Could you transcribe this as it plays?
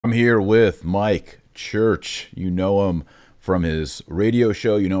I'm here with Mike Church. You know him from his radio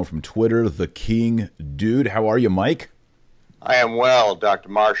show. You know him from Twitter, The King Dude. How are you, Mike? I am well, Dr.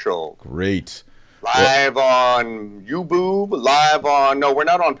 Marshall. Great. Live on YouTube, no, we're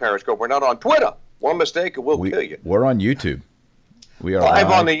not on Periscope. We're not on Twitter. One mistake and we'll kill you. We're on YouTube. We are live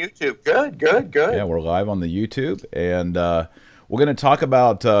on the YouTube. Good. Yeah, we're live on the YouTube. And we're going to talk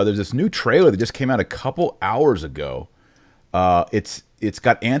about, there's this new trailer that just came out a couple hours ago. It's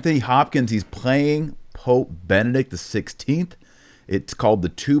got Anthony Hopkins. He's playing Pope Benedict XVI. It's called The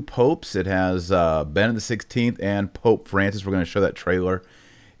Two Popes. It has Benedict XVI and Pope Francis. We're going to show that trailer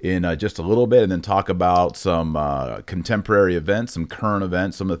in just a little bit and then talk about some contemporary events, some current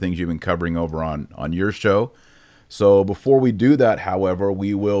events, some of the things you've been covering over on your show. So before we do that, however,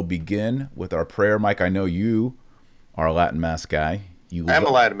 we will begin with our prayer. Mike, I know you are a Latin Mass guy. I'm a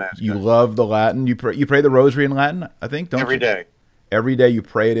Latin Mass guy. You love the Latin. You pray the Rosary in Latin, I think, don't you? Every day. Every day you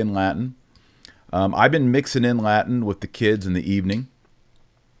pray it in Latin. I've been mixing in Latin with the kids in the evening.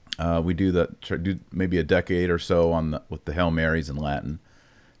 We do that, do maybe a decade or so with the Hail Marys in Latin,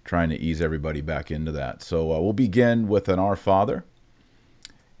 trying to ease everybody back into that. So we'll begin with an Our Father,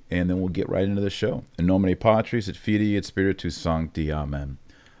 and then we'll get right into the show. In nomine Patris et Filii et Spiritus Sancti. Amen.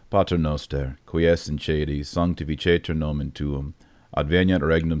 Pater noster, qui es in caeli, sanctificetur nomen tuum, adveniat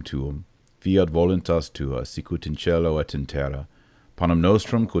regnum tuum, fiat voluntas tua, sicut in cielo et in terra. Panem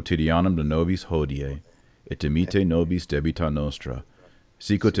nostrum quotidianum de nobis hodie, et dimite nobis debita nostra,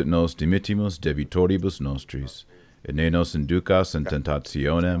 sicut et nos dimittimus debitoribus nostris, et ne nos inducas in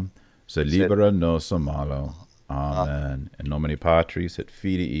tentationem, sed libera nos a malo. Amen. In nomine Patris et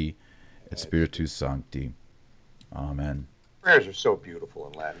Filii et Spiritus Sancti. Amen. Prayers are so beautiful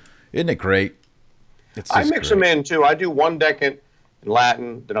in Latin. Isn't it great? I mix them in too. I do one decade in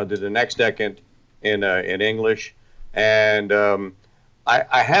Latin, then I'll do the next decade in English, and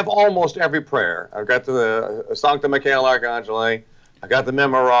I have almost every prayer. I've got the Sancta Michael Arcangeli, I've got the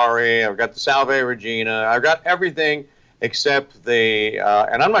Memorare, I've got the Salve Regina, I've got everything except the,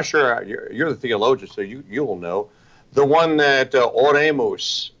 and I'm not sure, you're the theologian, so you'll know, the one that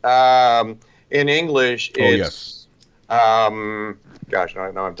Oremus, in English, it's, gosh,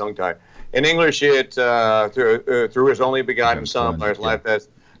 now I'm tongue-tied. In English, it, through his only begotten Son, by his life, that's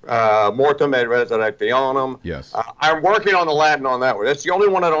mortem et resurrectionem. Yes. I'm working on the Latin on that one. That's the only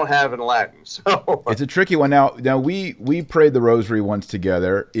one I don't have in Latin. So it's a tricky one. Now we prayed the Rosary once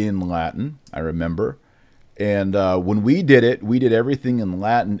together in Latin, I remember. And when we did everything in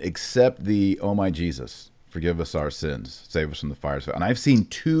Latin except the "Oh my Jesus, forgive us our sins, save us from the fires." And I've seen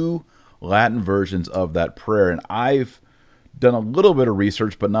two Latin versions of that prayer, and I've done a little bit of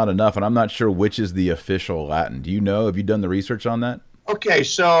research, but not enough, and I'm not sure which is the official Latin. Do you know? Have you done the research on that? Okay,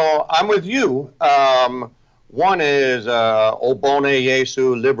 so I'm with you. One is O bone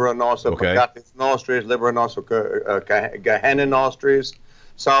Jesu, libera nos peccatis nostris, libera nos Gehenna nostris,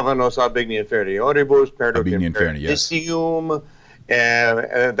 salva nos ab igni inferioribus, perduc infernicium.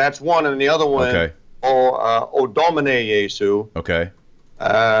 That's one, and the other one, O Domine Jesu, debite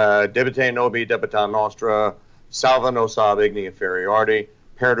nobi debita nostra, salva nos ab igni inferiority,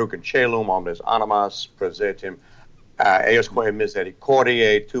 perduc in celum omnes animas presetim, eosque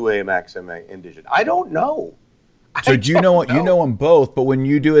misericordiae tuae maxime indigit. I don't know. So do you know them both? But when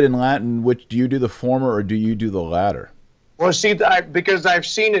you do it in Latin, which do you do the former or do you do the latter? Well, see, because I've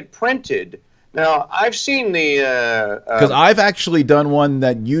seen it printed. Now I've seen the because I've actually done one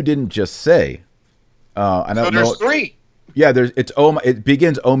that you didn't just say. I don't know. There's three. Yeah, it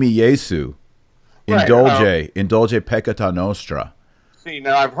begins Omi Jesu, indulge peccata nostra. See,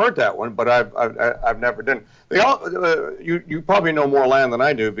 now I've heard that one, but I've never done. You probably know more Latin than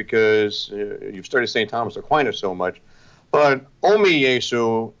I do because you've studied St. Thomas Aquinas so much. But Omi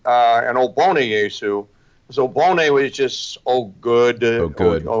Jesu and O Bone Jesu. So Bone was just oh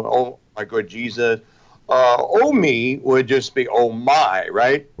my good Jesus. Omi would just be oh my,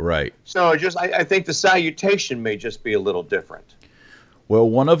 right? Right. So I think the salutation may just be a little different. Well,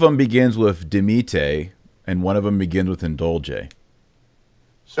 one of them begins with dimite, and one of them begins with indulge.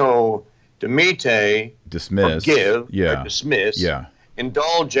 So, dimite, dismiss, forgive, or dismiss. Yeah.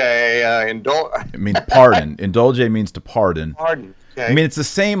 Indulge, it means pardon. Indulge means to pardon. Pardon. Okay. I mean, it's the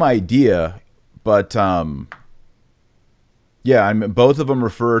same idea, but yeah, I mean, both of them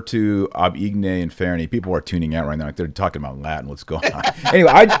refer to ab igne inferni. People are tuning out right now, like they're talking about Latin. What's going on?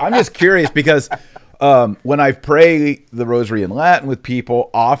 Anyway, I'm just curious because when I pray the Rosary in Latin with people,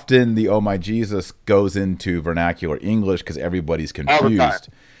 often the "Oh my Jesus" goes into vernacular English because everybody's confused.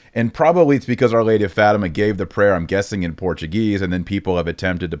 And probably it's because Our Lady of Fatima gave the prayer, I'm guessing, in Portuguese, and then people have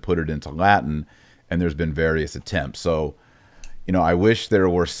attempted to put it into Latin, and there's been various attempts. So you know, I wish there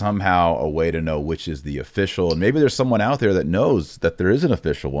were somehow a way to know which is the official, and maybe there's someone out there that knows that there is an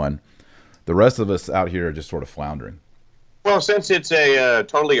official one. The rest of us out here are just sort of floundering. Well, since it's a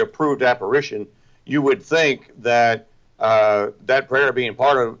totally approved apparition, you would think that that prayer being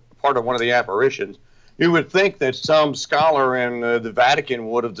part of one of the apparitions, you would think that some scholar in the Vatican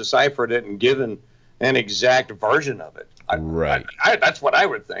would have deciphered it and given an exact version of it. Right. That's what I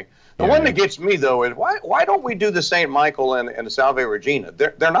would think. The one that gets me, though, is why don't we do the St. Michael and the Salve Regina?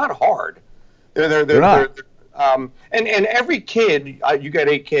 They're not hard. They're not. And every kid, you got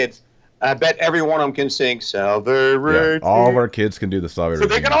 8 kids, I bet every one of them can sing Salve Regina. Yeah, all of our kids can do the Salve Regina.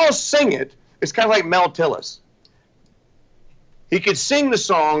 So they can all sing it. It's kind of like Mel Tillis. He could sing the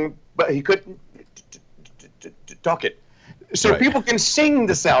song, but he couldn't talk it. So people can sing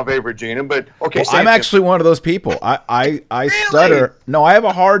the Salve Regina, but okay. Well, I'm actually one of those people. I really? Stutter. No, I have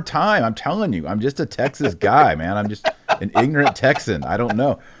a hard time. I'm telling you. I'm just a Texas guy, man. I'm just an ignorant Texan. I don't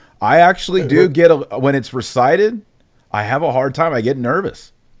know. I actually do get when it's recited, I have a hard time. I get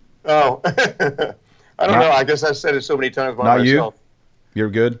nervous. Oh, I don't know. I guess I've said it so many times by myself. You're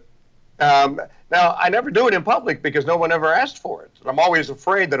good. Now, I never do it in public because no one ever asked for it. I'm always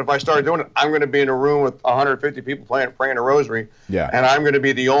afraid that if I start doing it, I'm going to be in a room with 150 people praying a rosary, and I'm going to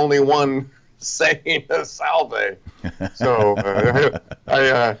be the only one saying a salve. So I'm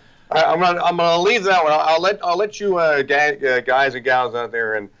going to leave that one. I'll let you guys and gals out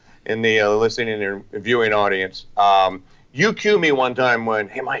there in the listening and viewing audience. You cue me one time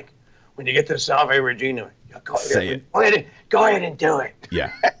hey Mike, when you get to the Salve Regina, say it. Go ahead and do it.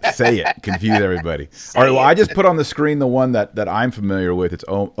 Yeah, say it. Confuse everybody. All right, well, I just put on the screen the one that I'm familiar with. It's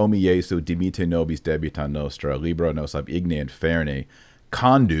O mi Jesu, dimite nobis debutant nostra, libera nos ab igne inferne,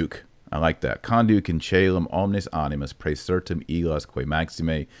 conduc, I like that, conduc in caelum omnes animas, praesertum ilas quae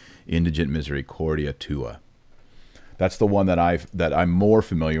maxime indigent misericordia tua. That's the one that I'm more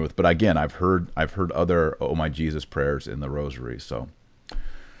familiar with. But again, I've heard other Oh My Jesus prayers in the Rosary, so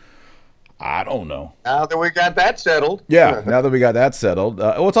I don't know. Now that we got that settled. Yeah, now that we got that settled.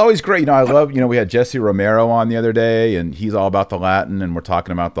 Well, it's always great. You know, I love, we had Jesse Romero on the other day, and he's all about the Latin, and we're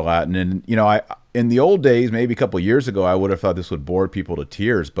talking about the Latin. And, in the old days, maybe a couple of years ago, I would have thought this would bore people to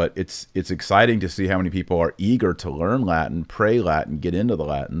tears, but it's exciting to see how many people are eager to learn Latin, pray Latin, get into the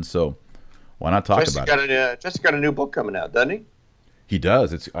Latin. So why not talk about it? Jesse's got a new book coming out, doesn't he? He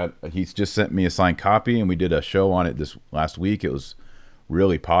does. He's just sent me a signed copy, and we did a show on it this last week. It was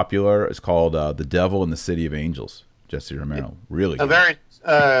really popular. It's called The Devil in the City of Angels. Jesse Romero. Really good.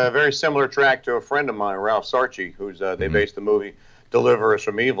 Very similar track to a friend of mine, Ralph Sarchi, who's they based the movie Deliver Us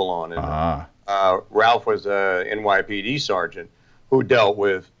from Evil on. And Ralph was a NYPD sergeant who dealt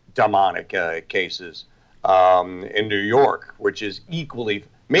with demonic cases in New York, which is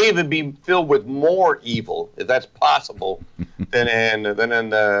may even be filled with more evil, if that's possible, than in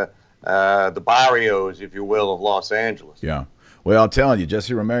the barrios, if you will, of Los Angeles. Yeah. Well, I'm telling you,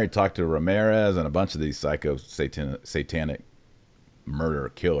 Jesse Romero talked to Ramirez and a bunch of these psycho satanic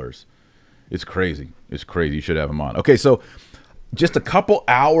murder killers. It's crazy. It's crazy. You should have him on. Okay, so just a couple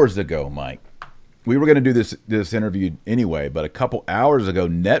hours ago, Mike, we were going to do this interview anyway, but a couple hours ago,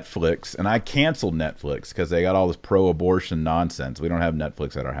 Netflix, and I canceled Netflix because they got all this pro-abortion nonsense. We don't have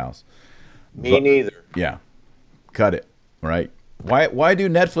Netflix at our house. Me neither. Yeah. Cut it, right? Why do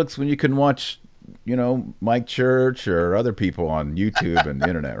Netflix when you can watch Mike Church or other people on YouTube and the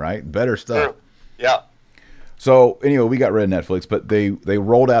internet, right? Better stuff. Yeah. So anyway, we got rid of Netflix, but they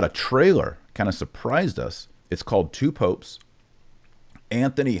rolled out a trailer, kind of surprised us. It's called Two Popes.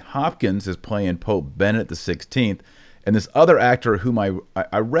 Anthony Hopkins is playing Pope Benedict XVI, and this other actor whom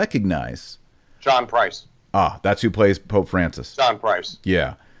I recognize. John Price. Ah, that's who plays Pope Francis. John Price.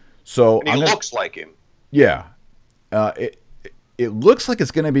 Yeah. So and he looks like him. Yeah. It looks like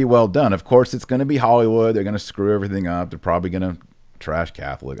it's going to be well done. Of course, it's going to be Hollywood. They're going to screw everything up. They're probably going to trash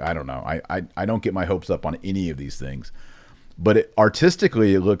Catholic. I don't know. I don't get my hopes up on any of these things. But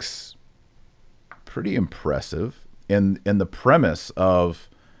artistically, it looks pretty impressive. And the premise of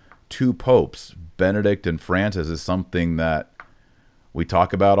two popes, Benedict and Francis, is something that we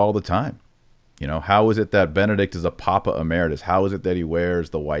talk about all the time. How is it that Benedict is a Papa Emeritus? How is it that he wears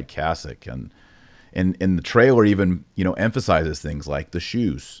the white cassock? And the trailer even, emphasizes things like the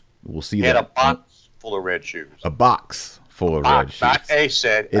shoes. We'll see that. And a box full of red shoes. A box full of red shoes. Not a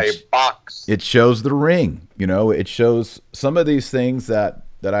set, a box. It shows the ring. It shows some of these things that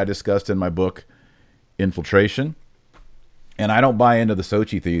I discussed in my book, Infiltration. And I don't buy into the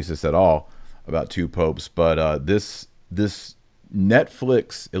Sochi thesis at all about two popes, but this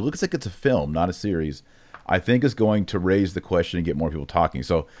Netflix, it looks like it's a film, not a series, I think is going to raise the question and get more people talking.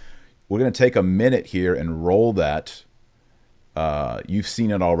 So we're going to take a minute here and roll that you've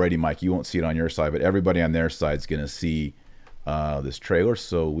seen it already, Mike. You won't see it on your side, but everybody on their side is going to see this trailer.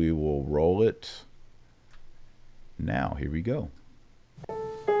 So we will roll it now. Here we go.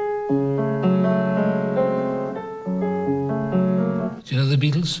 Do you know the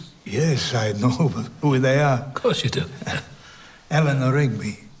Beatles? Yes, I know who they are. Of course you do. Eleanor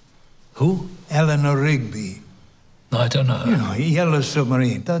Rigby. Who? Eleanor Rigby. No, I don't know her. You know, Yellow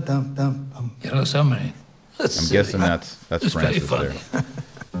Submarine. Dum-dum-dum. Yellow Submarine. That's I'm silly. guessing that's That's very Francis funny. there.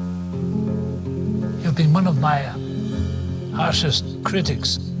 You've been one of my harshest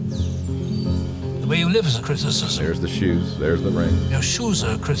critics. The way you live is a criticism. There's the shoes. There's the ring. Your shoes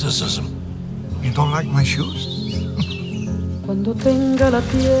are a criticism. You don't like my shoes? Cuando tenga la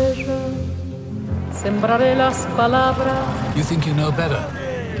tierra, sembraré las palabras You think you know better?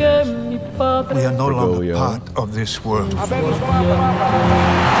 que mi padre. We are no longer Bergoglio. part of this world.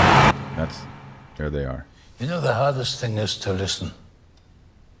 There they are. You know the hardest thing is to listen.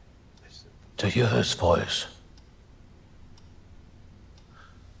 To hear his voice.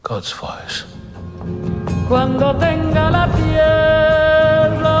 God's voice. Cuando tenga la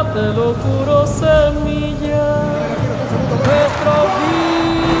tierra, te lo juro, semilla. Nuestro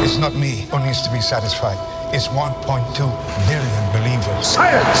vida. It's not me who needs to be satisfied. It's 1.2 billion believers.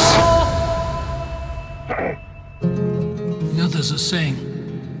 You know there's a saying.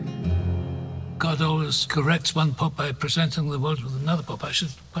 God always corrects one pope by presenting the world with another pope. I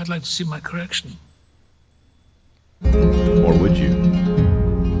should quite like to see my correction. Or would you?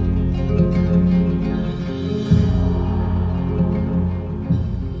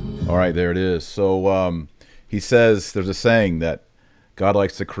 All right, there it is. So he says there's a saying that God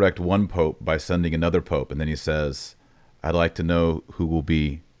likes to correct one pope by sending another pope. And then he says, I'd like to know who will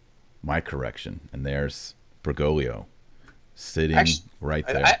be my correction. And there's Bergoglio sitting right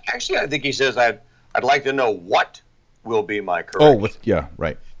there. I think he says, I'd like to know what will be my correction. Oh, yeah,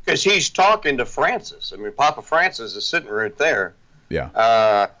 right. Because he's talking to Francis. I mean, Papa Francis is sitting right there.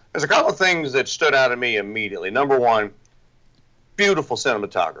 Yeah. There's a couple of things that stood out to me immediately. Number one, beautiful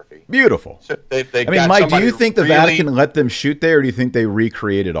cinematography. Beautiful. So they I mean, Mike, do you think the really, Vatican let them shoot there, or do you think they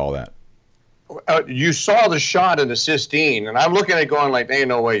recreated all that? You saw the shot in the Sistine, and I'm looking at it going like, ain't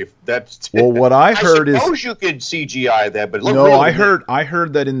no way. That's Well, what I heard I suppose you could CGI that, but no, really I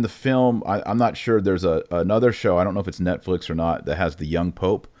heard that in the film. I'm not sure. There's another show. I don't know if it's Netflix or not that has the young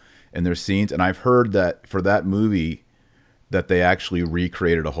Pope and their scenes. And I've heard that for that movie, that they actually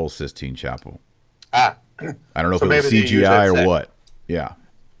recreated a whole Sistine Chapel. I don't know if it was CGI or what. Yeah.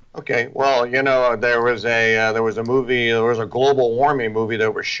 Okay. Well, you know, there was a global warming movie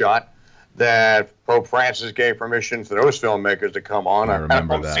that was shot that Pope Francis gave permission for those filmmakers to come on. I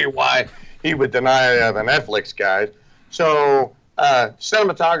don't see why he would deny the Netflix guys. So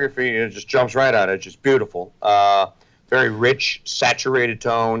cinematography, it just jumps right out. It's just beautiful. Very rich, saturated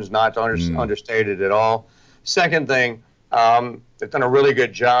tones, not understated at all. Second thing, they've done a really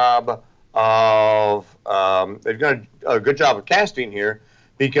good job of casting here,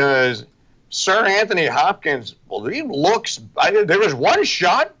 because Sir Anthony Hopkins, well, he looks. There was one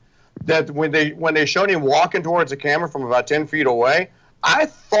shot that when they showed him walking towards the camera from about 10 feet away, I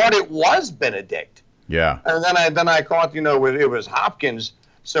thought it was Benedict. Yeah. And then I caught, it was Hopkins.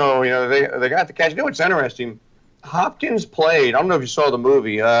 So, they got the cast. You know what's interesting? Hopkins played, I don't know if you saw the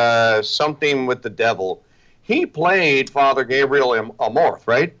movie, Something with the Devil. He played Father Gabriel Amorth,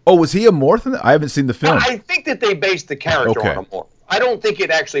 right? Oh, was he Amorth in that? I haven't seen the film. I think that they based the character on Amorth. I don't think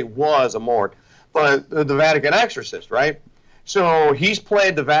it actually was Amorth, but the Vatican exorcist, right? So he's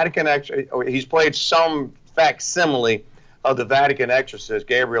played he's played some facsimile of the Vatican exorcist,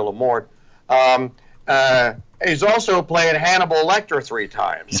 Gabriel Amorth. He's also played Hannibal Lecter 3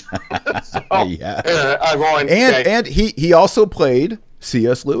 times. Yeah. And he also played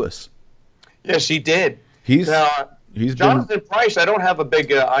C.S. Lewis. Yes, he did. He's Jonathan Pryce. I don't have a big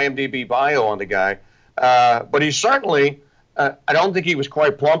IMDb bio on the guy, but he certainly. I don't think he was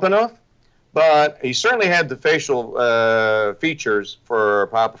quite plump enough, but he certainly had the facial features for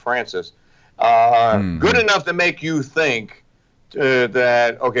Papa Francis. Good enough to make you think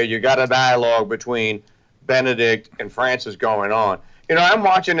that, okay, you got a dialogue between Benedict and Francis going on. I'm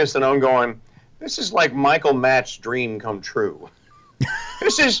watching this and I'm going, this is like Michael Matt's dream come true.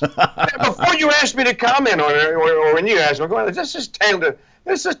 This is, before you asked me to comment on it, or when you asked me, I'm going, this is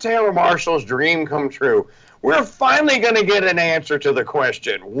Taylor Marshall's dream come true. We're finally going to get an answer to the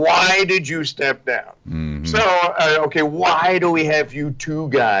question, why did you step down? Mm-hmm. So, okay, why do we have you two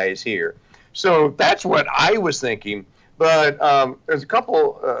guys here? So that's what I was thinking. But there's a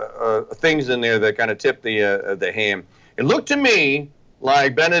couple things in there that kind of tip the hand. It looked to me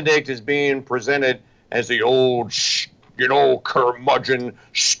like Benedict is being presented as the old curmudgeon,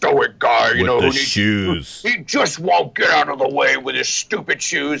 stoic guy, with the shoes. He just won't get out of the way with his stupid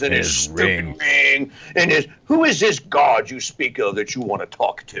shoes and his stupid ring and his. Who is this God you speak of that you want to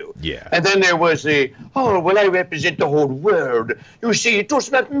talk to? Yeah. And then there was I represent the whole world. You see, it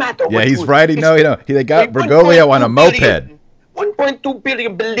does not matter. Yeah, he's riding. They got Bergoglio on a moped. 1.2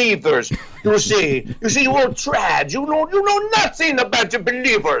 billion believers. You see, you old trads. You know nothing about the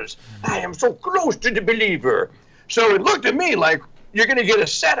believers. I am so close to the believer. So it looked at me like you're going to get a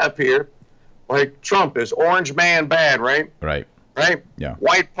setup here, like Trump is orange man bad, right? Right. Right? Yeah.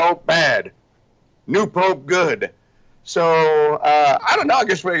 White Pope bad. New Pope good. So I don't know. I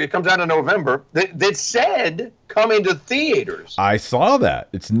guess it comes out in November. That said coming to theaters. I saw that.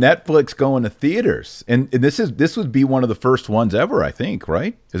 It's Netflix going to theaters, and this would be one of the first ones ever, I think.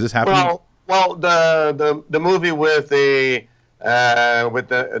 Right? Is this happening? Well, the movie with the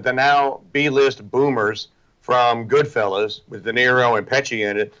now B-list boomers from Goodfellas with De Niro and Pesci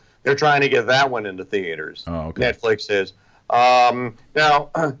in it. They're trying to get that one into theaters. Oh, okay. Netflix is. Now,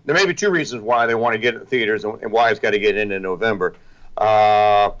 there may be two reasons why they want to get it in theaters and why it's got to get in November.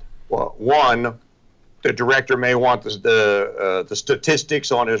 Well, one, the director may want the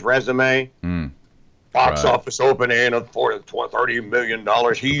statistics on his resume. Box office opening of $30 million.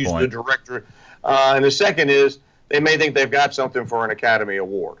 He's the director. And the second is they may think they've got something for an Academy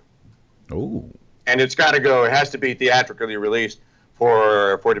Award. Oh. And it's got to go. It has to be theatrically released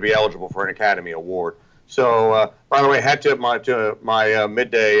for it to be eligible for an Academy Award. So, by the way, hat tip to my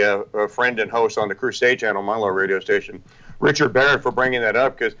midday friend and host on the Crusade channel, my little radio station, Richard Barrett, for bringing that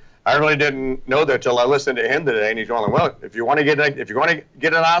up, because I really didn't know that till I listened to him today, and he's going, well, if you want to get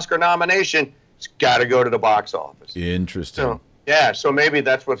an Oscar nomination, it's got to go to the box office. Interesting. So maybe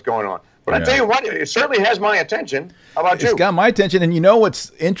that's what's going on. But I tell you what, it certainly has my attention. How about you? It's got my attention, and you know what's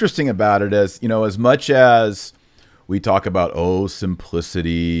interesting about it is, as much as we talk about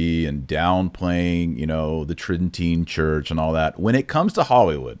simplicity and downplaying, the Tridentine Church and all that. When it comes to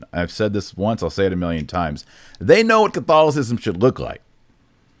Hollywood, I've said this once, I'll say it a million times. They know what Catholicism should look like.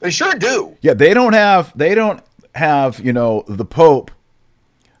 They sure do. Yeah, they don't have the Pope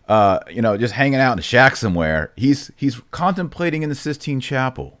just hanging out in a shack somewhere. He's contemplating in the Sistine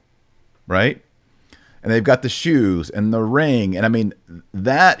Chapel, right? And they've got the shoes and the ring, and I mean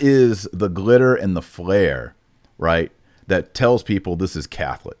that is the glitter and the flair, right? That tells people this is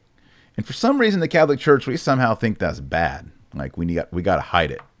Catholic. And for some reason, the Catholic Church, we somehow think that's bad. Like we got to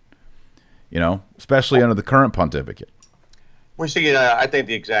hide it, especially under the current pontificate. We see. I think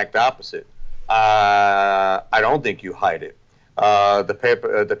the exact opposite. I don't think you hide it.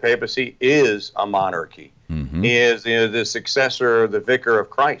 The papacy is a monarchy. Mm-hmm. He is the successor, the vicar of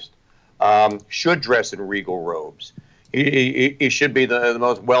Christ. Should dress in regal robes. He should be the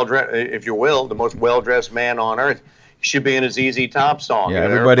most well-dressed, if you will, the most well-dressed man on earth. He should be in his ZZ Top song. Yeah,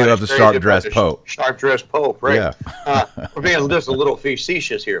 everybody loves a sharp-dressed Pope. Sharp-dressed Pope, right? Yeah. We're being just a little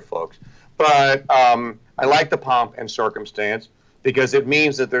facetious here, folks. But I like the pomp and circumstance because it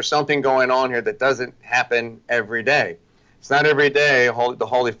means that there's something going on here that doesn't happen every day. It's not every day the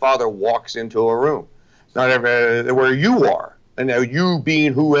Holy Father walks into a room. It's not every where you are, and now you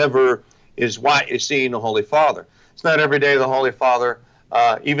being whoever is seeing the Holy Father. It's not every day the Holy Father,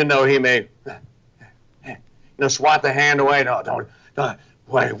 even though he may, swat the hand away. No, don't.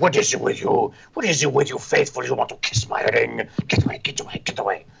 What is it with you? What is it with you, faithful? You want to kiss my ring? Get away! Get away! Get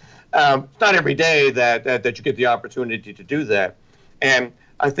away! It's not every day that you get the opportunity to do that, and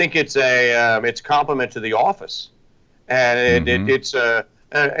I think it's it's a compliment to the office, and it's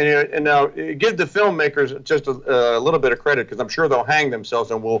and now give the filmmakers just a little bit of credit because I'm sure they'll hang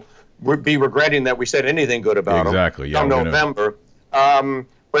themselves and will be regretting that we said anything good about them. Exactly. Yeah. Come November,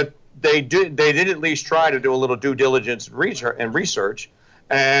 but they did at least try to do a little due diligence and research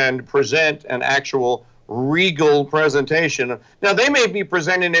and present an actual regal presentation. Now they may be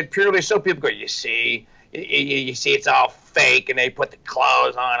presenting it purely so people go, you see it's all fake and they put the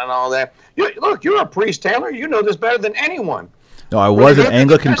clothes on and all that. Look, you're a priest, Taylor. You know this better than anyone. No, I was an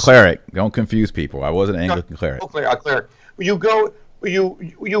Anglican cleric. Don't confuse people. I was an Anglican cleric. Cleric. You go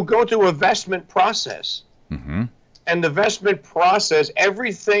through a vestment process, and the vestment process,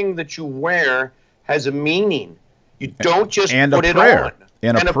 everything that you wear has a meaning. You don't just put it on.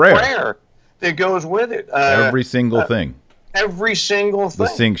 And a prayer that goes with it. Every single thing. Every single thing. The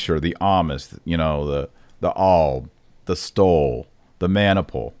cincture, the amice, the alb, the stole, the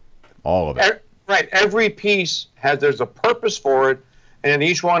maniple, all of it. Right. Every piece there's a purpose for it, and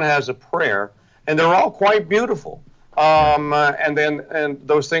each one has a prayer, and they're all quite beautiful. And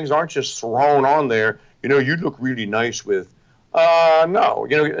those things aren't just thrown on there. You look really nice with. No. I know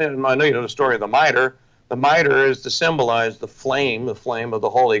you know the story of the mitre, The mitre is to symbolize the flame of the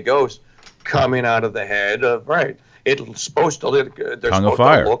Holy Ghost coming out of the head of, right. It's supposed to, they're Tongue of supposed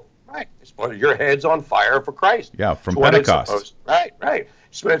fire. to look, right. It's supposed, your head's on fire for Christ. Yeah, from It's what it's Pentecost. supposed, right.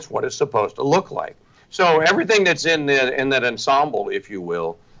 So it's what it's supposed to look like. So everything that's in that ensemble, if you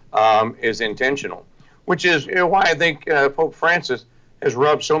will, is intentional, which is why I think Pope Francis has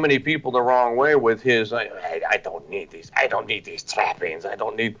rubbed so many people the wrong way with his, I don't need these. I don't need these trappings. I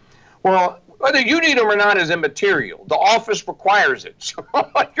don't need, well, whether you need them or not is immaterial. The office requires it. So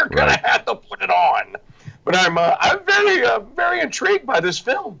you're going to have to put it on. But I'm very, very intrigued by this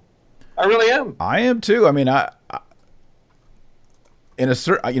film. I really am. I am too. I mean, in a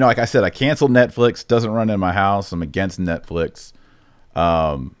certain, like I said, I canceled Netflix. Doesn't run in my house. I'm against Netflix,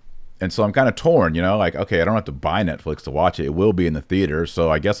 and so I'm kind of torn. Like, okay, I don't have to buy Netflix to watch it. It will be in the theater, so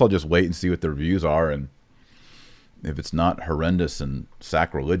I guess I'll just wait and see what the reviews are, and if it's not horrendous and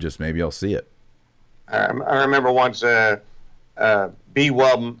sacrilegious, maybe I'll see it. I remember once B1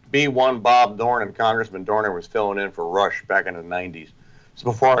 Bob Dornan, Congressman Dornan, was filling in for Rush back in the 90s. It's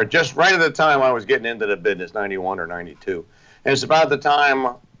before, just right at the time I was getting into the business, 91 or 92. And it's about the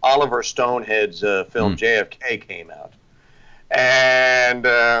time Oliver Stonehead's film JFK came out. And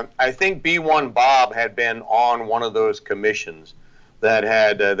I think B1 Bob had been on one of those commissions that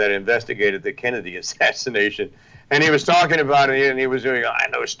had that investigated the Kennedy assassination. And he was talking about it, and he was doing, I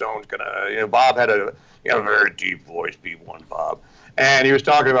know Stone's going to, Bob had a very deep voice, B1 Bob. And he was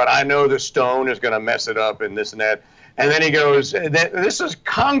talking about, I know the Stone is going to mess it up and this and that. And then he goes, this is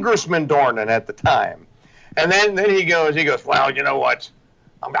Congressman Dornan at the time. And then he goes, well, you know what?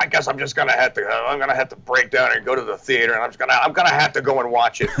 I guess I'm just going to have to break down and go to the theater, and I'm going to have to go and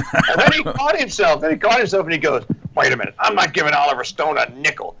watch it. And then he caught himself, and he goes, wait a minute, I'm not giving Oliver Stone a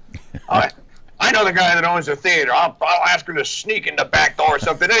nickel. I know the guy that owns the theater. I'll ask him to sneak in the back door or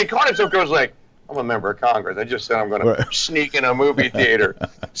something. Then he caught himself, goes like, I'm a member of Congress. I just said I'm going to sneak in a movie theater.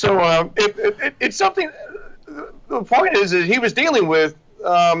 So it's something. The point is he was dealing with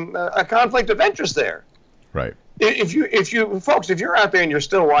a conflict of interest there. Right. If you're out there and you're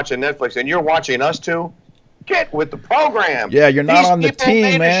still watching Netflix and you're watching us too, get with the program. Yeah, you're not on the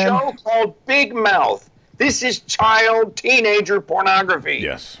team, man. These people made a show called Big Mouth. This is child teenager pornography.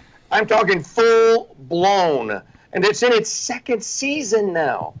 Yes. I'm talking full blown, and it's in its second season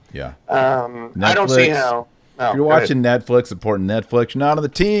now. Yeah. I don't see how. If you're watching Netflix, supporting Netflix, you're not on the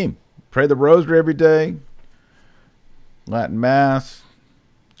team. Pray the rosary every day. Latin Mass.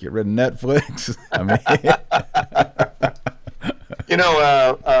 Get rid of Netflix. I mean,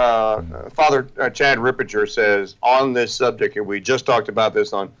 Father Chad Rippinger says on this subject, and we just talked about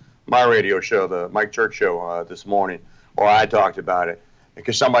this on my radio show, the Mike Church show this morning, or I talked about it,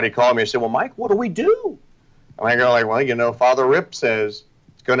 because somebody called me and said, well, Mike, what do we do? And I go like, well, Father Rip says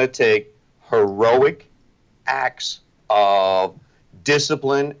it's going to take heroic acts of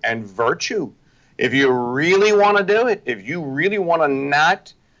discipline and virtue. If you really want to do it, if you really want to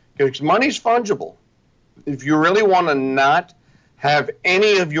not, because money's fungible, if you really want to not have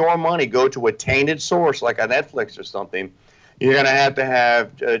any of your money go to a tainted source like a Netflix or something, you're going to have you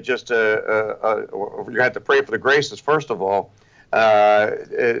have to pray for the graces, first of all,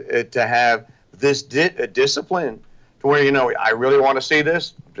 to have this discipline to where, I really want to see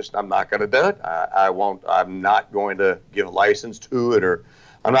this. I'm not going to do it. I'm not going to give a license to it, or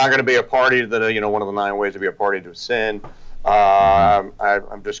I'm not going to be a party that, one of the 9 ways to be a party to sin. I'm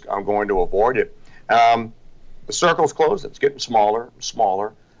going to avoid it. The circle's closed. It's getting smaller and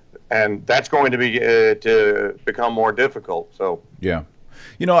smaller, and that's going to be to become more difficult. So yeah,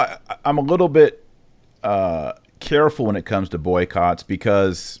 I'm a little bit careful when it comes to boycotts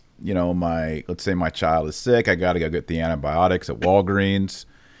because let's say my child is sick. I got to go get the antibiotics at Walgreens.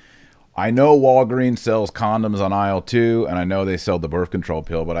 I know Walgreens sells condoms on aisle 2, and I know they sell the birth control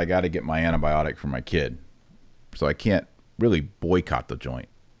pill, but I got to get my antibiotic for my kid, so I can't really boycott the joint,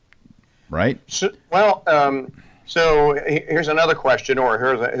 right? So here's another question, or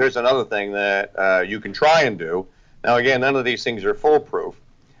here's another thing that you can try and do. Now, again, none of these things are foolproof.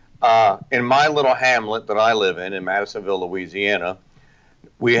 In my little hamlet that I live in Madisonville, Louisiana,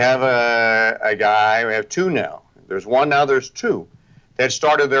 we have a guy. We have 2 now. There's 1 now. There's 2 that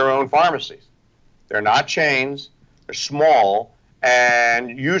started their own pharmacies. They're not chains. They're small.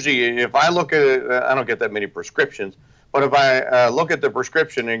 And usually, if I look at it, I don't get that many prescriptions. But if I look at the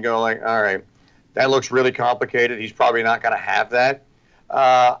prescription and go like, all right, that looks really complicated. He's probably not going to have that.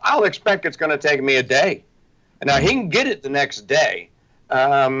 I'll expect it's going to take me a day. And now he can get it the next day.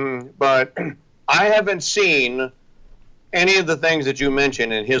 But I haven't seen any of the things that you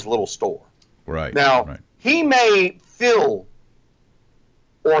mentioned in his little store. Right. Now, he may fill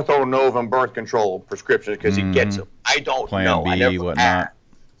ortho novum birth control prescriptions because he gets them. I don't Plan know. B, I never whatnot. asked.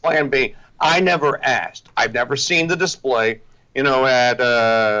 Plan B. I never asked. I've never seen the display. You know, at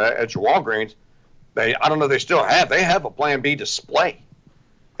your Walgreens, I don't know if they still have. They have a Plan B display.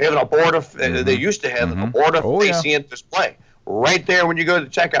 They have an abortive. They used to have an abortifacient display right there when you go to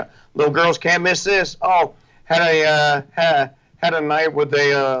checkout. Little girls can't miss this. Oh, had a night with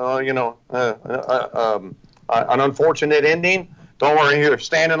an unfortunate ending. Don't worry, here,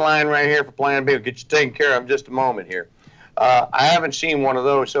 stand in line right here for Plan B. We'll get you taken care of in just a moment here. I haven't seen one of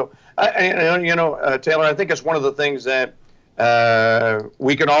those. So, Taylor, I think it's one of the things that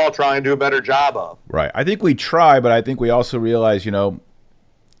we can all try and do a better job of. Right. I think we try, but I think we also realize,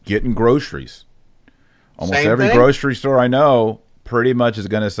 getting groceries. Almost every grocery store I know pretty much is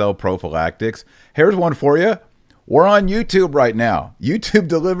going to sell prophylactics. Here's one for you. We're on YouTube right now. YouTube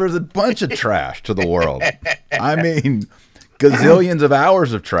delivers a bunch of trash to the world. I mean, gazillions of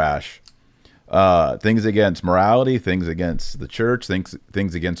hours of trash. Things against morality, things against the church, things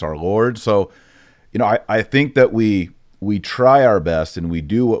against our Lord. So, I think that we try our best and we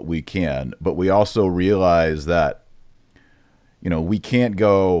do what we can, but we also realize that, we can't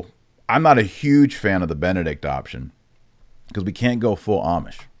go. I'm not a huge fan of the Benedict option because we can't go full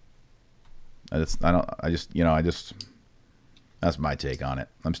Amish. That's my take on it.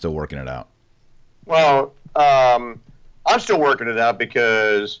 I'm still working it out. Well, I'm still working it out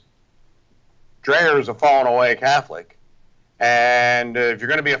because Dreher is a fallen away Catholic. And if you're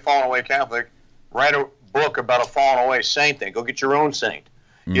going to be a fallen away Catholic, write a book about a fallen away saint then. Go get your own saint.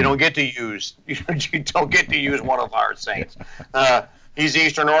 You don't get to use one of our saints. He's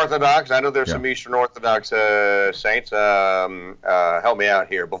Eastern Orthodox. I know there's some Eastern Orthodox saints. Help me out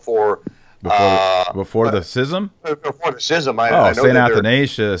here. Before the schism? Before the schism. I know St.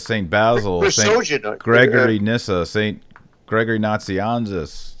 Athanasius, St. Basil, St. Gregory Nyssa, St. Gregory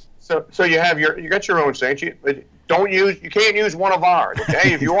Nazianzus. So you got your own saints. You can't use one of ours,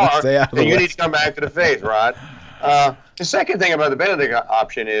 okay? If you are, then you need to come back to the faith, Rod. The second thing about the Benedict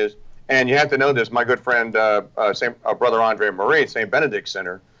option is, and you have to know this, my good friend, Brother Andre Marie, St. Benedict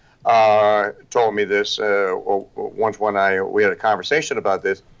Center, told me this once when we had a conversation about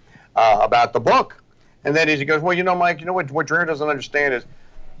this, about the book. And then he goes, well, Mike, what Dreher doesn't understand is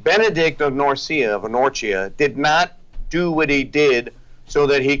Benedict of Norcia did not do what he did so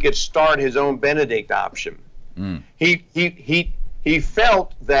that he could start his own Benedict option. He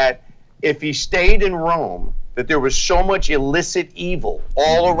felt that if he stayed in Rome, that there was so much illicit evil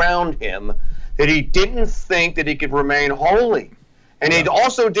all around him that he didn't think that he could remain holy. And he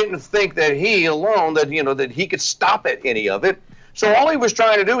also didn't think that he alone, that he could stop at any of it. So all he was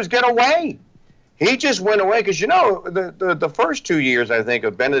trying to do was get away. He just went away because, the first 2 years, I think,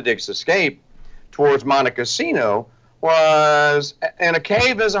 of Benedict's escape towards Monte Cassino was in a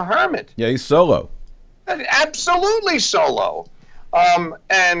cave as a hermit. Yeah, he's solo. Absolutely solo. And,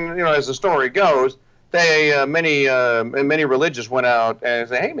 as the story goes, many religious went out and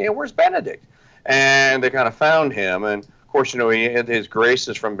said, hey, man, where's Benedict? And they kind of found him. And, of course, he had his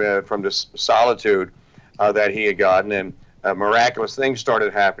graces from this solitude that he had gotten, and miraculous things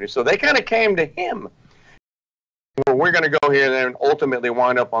started happening. So they kind of came to him. Well, we're going to go here and then ultimately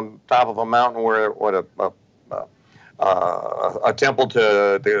wind up on top of a mountain where a temple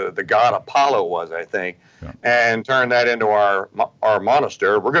to the god Apollo was, I think, and turn that into our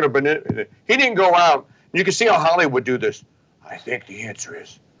monastery. We're going to. He didn't go out. You can see how Hollywood do this. I think the answer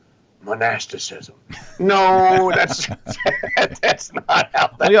is monasticism. No, that's not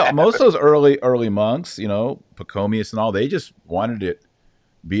how that. Yeah, most of those early monks, Pachomius and all, they just wanted to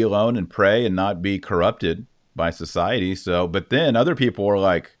be alone and pray and not be corrupted by society. So, but then other people were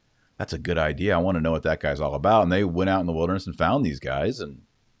like, that's a good idea. I want to know what that guy's all about. And they went out in the wilderness and found these guys, and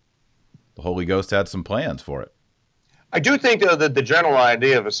the Holy Ghost had some plans for it. I do think, though, that the general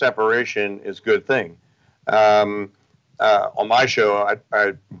idea of a separation is a good thing. On my show,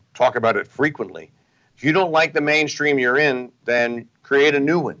 I talk about it frequently. If you don't like the mainstream you're in, then create a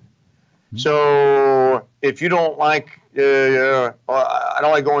new one. Mm-hmm. So if you don't like, I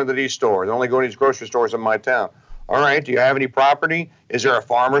don't like going to these stores. I only go to these grocery stores in my town. All right. Do you have any property? Is there a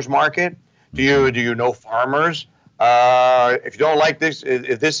farmer's market? Do you know farmers? If you don't like this,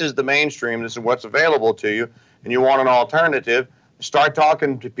 if this is the mainstream, this is what's available to you, and you want an alternative, start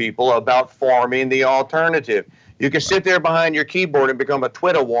talking to people about forming the alternative. You can sit there behind your keyboard and become a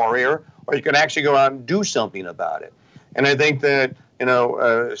Twitter warrior, or you can actually go out and do something about it. And I think that,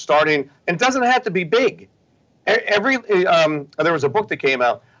 starting, and it doesn't have to be big. There was a book that came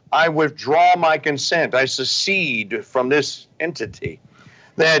out, I withdraw my consent. I secede from this entity.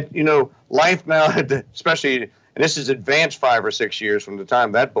 That, life now, especially and this is advanced 5 or 6 years from the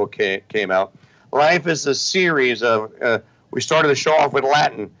time that book came out. Life is a series of, we started the show off with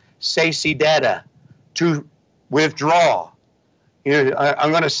Latin, se si data, to withdraw.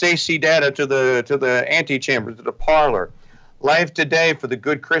 I'm going to say si data to the antechamber, to the parlor. Life today for the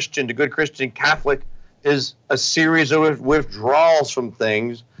good Christian Catholic is a series of withdrawals from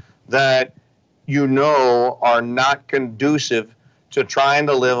things that are not conducive to trying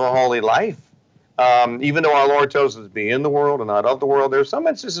to live a holy life. Even though our Lord tells us to be in the world and not of the world, there are some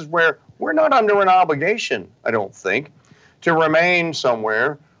instances where we're not under an obligation, I don't think, to remain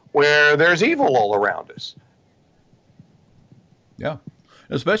somewhere where there's evil all around us. Yeah,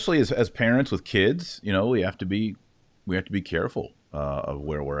 especially as parents with kids, we have to be careful of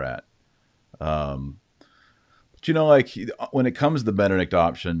where we're at. But like when it comes to the Benedict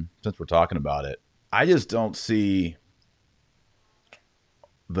option, since we're talking about it, I just don't see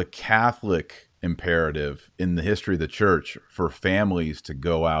the Catholic imperative in the history of the church for families to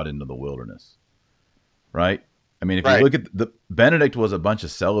go out into the wilderness, right? I mean, if you look at Benedict was a bunch of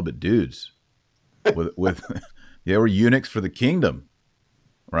celibate dudes with they were eunuchs for the kingdom,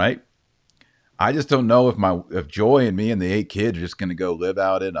 right? I just don't know if Joy and me and the 8 kids are just going to go live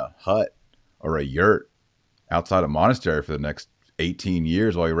out in a hut or a yurt outside a monastery for the next 18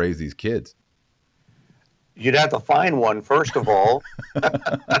 years while we raise these kids. You'd have to find one, first of all.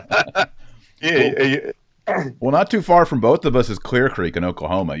 Well, not too far from both of us is Clear Creek in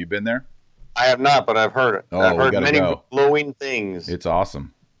Oklahoma. You been there? I have not, but I've heard it. Oh, I've heard many glowing things. It's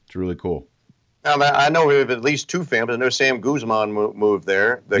awesome. It's really cool. Now, I know we have at least 2 families. I know Sam Guzman moved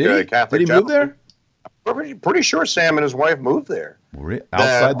there. The Catholic Did he move there? I'm pretty sure Sam and his wife moved there.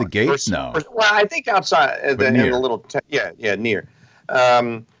 Outside the gates now? Well, I think outside. In the little near.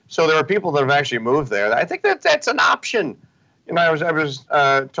 So there are people that have actually moved there. I think that's an option. I was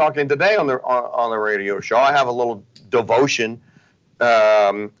talking today on the radio show. I have a little devotion,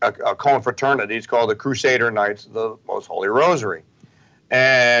 a confraternity. It's called the Crusader Knights of the Most Holy Rosary.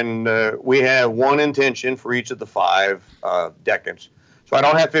 And we have one intention for each of the 5 decades. So I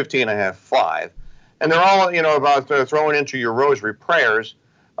don't have 15, I have 5. And they're all, about throwing into your rosary prayers.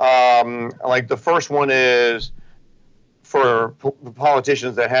 Like the first one is for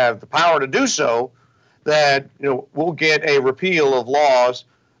politicians that have the power to do so, that, we'll get a repeal of laws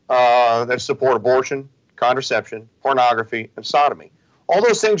that support abortion, contraception, pornography, and sodomy. All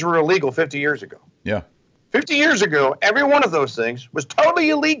those things were illegal 50 years ago. Yeah. 50 years ago, every one of those things was totally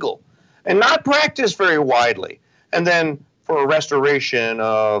illegal and not practiced very widely. And then for a restoration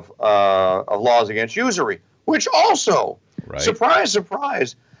of laws against usury, which also, surprise,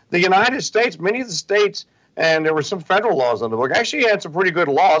 surprise, the United States, many of the states, and there were some federal laws on the book, actually had some pretty good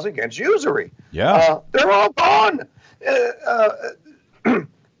laws against usury. Yeah. They're all gone.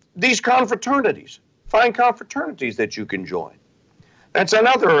 These confraternities, find confraternities that you can join. That's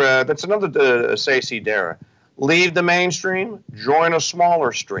another Decidera. Leave the mainstream, join a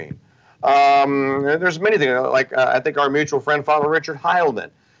smaller stream. There's many things. Like I think our mutual friend, Father Richard Heilman,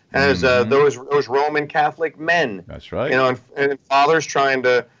 has those Roman Catholic men. That's right. And fathers trying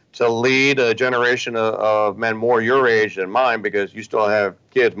to lead a generation of men more your age than mine, because you still have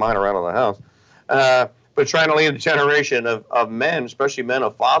kids, mine around in the house. But trying to lead a generation of men, especially men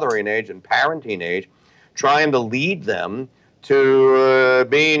of fathering age and parenting age, trying to lead them to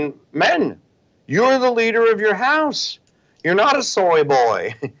being men. You're the leader of your house. You're not a soy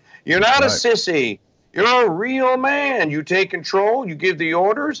boy. You're not a sissy. You're a real man. You take control. You give the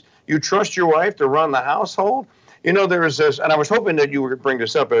orders. You trust your wife to run the household. There's this, and I was hoping that you would bring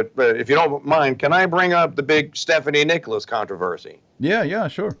this up, but if you don't mind, can I bring up the big Stephanie Nicholas controversy? Yeah,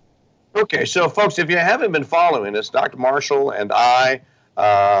 sure. Okay, so folks, if you haven't been following this, Dr. Marshall and I,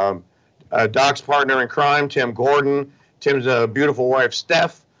 Doc's partner in crime, Tim Gordon, Tim's beautiful wife,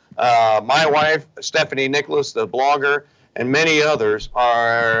 Steph, my wife, Stephanie Nicholas, the blogger, and many others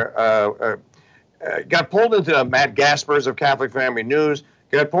got pulled into Matt Gaspers of Catholic Family News,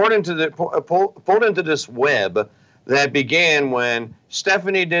 got pulled into this web that began when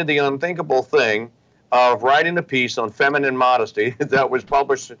Stephanie did the unthinkable thing of writing a piece on feminine modesty that was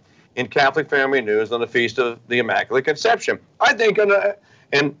published in Catholic Family News on the Feast of the Immaculate Conception. I think,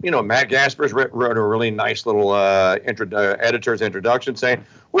 Matt Gaspers wrote a really nice little editor's introduction saying,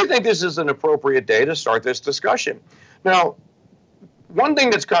 we think this is an appropriate day to start this discussion. Now, one thing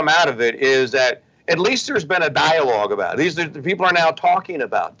that's come out of it is that at least there's been a dialogue about it. The people are now talking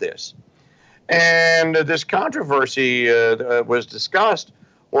about this. And this controversy was discussed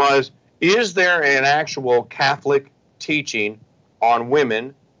was, is there an actual Catholic teaching on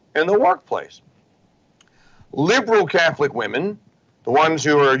women in the workplace? Liberal Catholic women The ones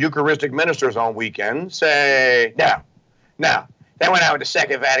who are Eucharistic ministers on weekends say, no, that went out with the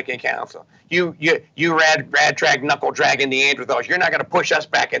Second Vatican Council. You rad-trag, knuckle-dragging Neanderthals, you're not going to push us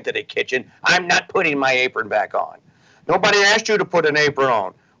back into the kitchen. I'm not putting my apron back on. Nobody asked you to put an apron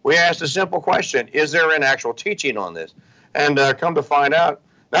on. We asked a simple question, is there an actual teaching on this? And come to find out,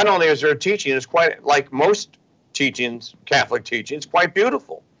 not only is there a teaching, it's quite, like most teachings, Catholic teachings, quite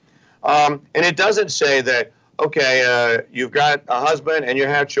beautiful. And it doesn't say that, okay, you've got a husband and you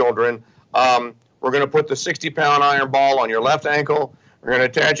have children. We're going to put the 60-pound iron ball on your left ankle. We're going to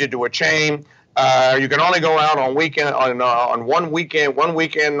attach you to a chain. You can only go out on one weekend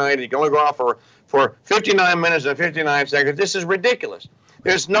night. You can only go out for 59 minutes and 59 seconds. This is ridiculous.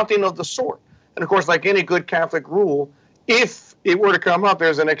 There's nothing of the sort. And of course, like any good Catholic rule, if it were to come up,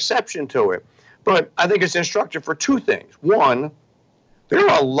 there's an exception to it. But I think it's instructive for two things. One, there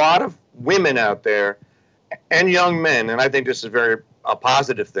are a lot of women out there and young men, and I think this is a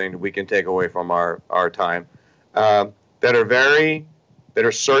positive thing that we can take away from our time, that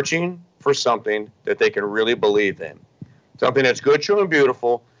are searching for something that they can really believe in, something that's good, true, and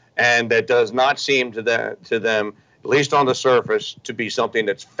beautiful, and that does not seem to them, at least on the surface, to be something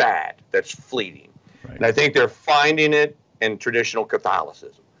that's fad, that's fleeting. Right. And I think they're finding it in traditional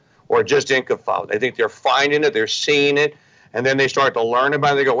Catholicism, or just in Catholicism. I think they're finding it, they're seeing it, and then they start to learn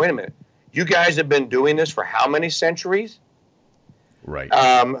about it. They go, wait a minute, you guys have been doing this for how many centuries? Right.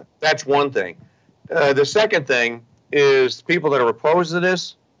 That's one thing. The second thing is people that are opposed to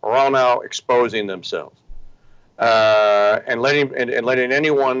this are all now exposing themselves and letting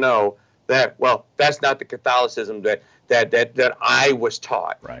anyone know that, well, that's not the Catholicism that I was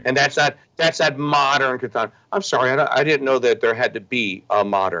taught, right. And that's not modern Catholicism. I'm sorry, I didn't know that there had to be a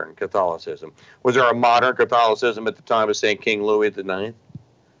modern Catholicism. Was there a modern Catholicism at the time of St. King Louis IX?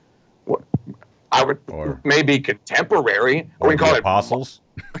 I would, or maybe contemporary. Or we call the apostles.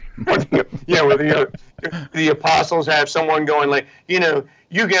 The apostles have someone going like,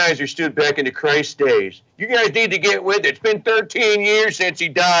 you guys are stood back into Christ's days. You guys need to get with it. It's been 13 years since he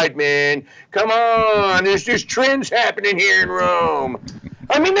died, man. Come on, there's just trends happening here in Rome.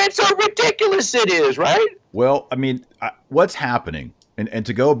 I mean, that's how ridiculous it is, right? Well, I mean, what's happening, and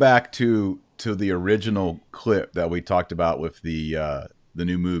to go back to the original clip that we talked about with the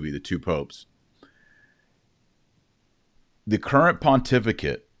new movie, The Two Popes. The current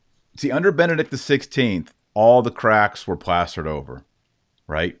pontificate, see, under Benedict XVI, all the cracks were plastered over,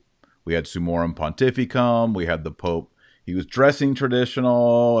 right? We had Summorum Pontificum, we had the Pope. He was dressing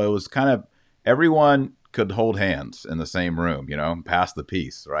traditional. It was kind of, everyone could hold hands in the same room, pass the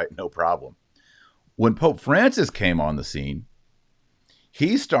peace, right? No problem. When Pope Francis came on the scene,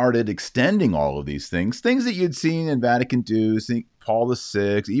 he started extending all of these things that you'd seen in Vatican II, St. Paul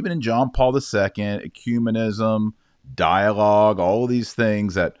VI, even in John Paul II, ecumenism, dialogue, all of these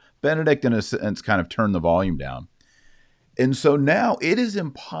things that Benedict, in a sense, kind of turned the volume down. And so now it is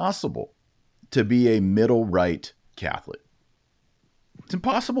impossible to be a middle-right Catholic. It's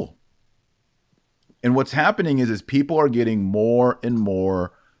impossible. And what's happening is people are getting more and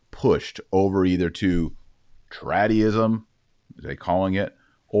more pushed over either to tradiism, as they're calling it,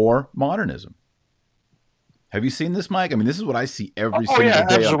 or modernism. Have you seen this, Mike? I mean, this is what I see every single day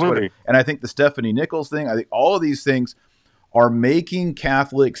absolutely. On Twitter. And I think the Stephanie Nichols thing, I think all of these things are making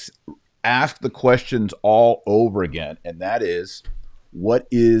Catholics ask the questions all over again. And that is, what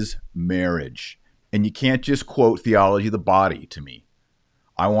is marriage? And you can't just quote theology of the body to me.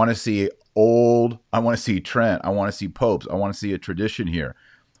 I want to see I want to see Trent. I want to see popes. I want to see a tradition here.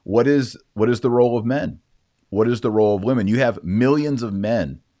 What is the role of men? What is the role of women? You have millions of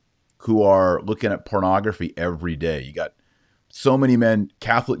men who are looking at pornography every day. You got so many men,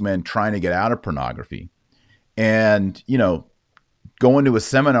 Catholic men, trying to get out of pornography. And, going to a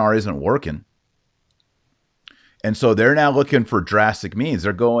seminar isn't working. And so they're now looking for drastic means.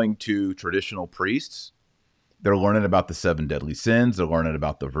 They're going to traditional priests. They're learning about the 7 deadly sins. They're learning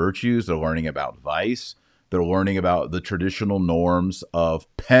about the virtues. They're learning about vice. They're learning about the traditional norms of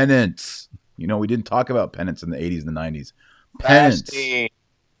penance. We didn't talk about penance in the 80s and the 90s. Penance. Fasting.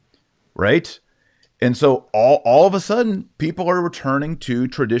 Right? And so all of a sudden, people are returning to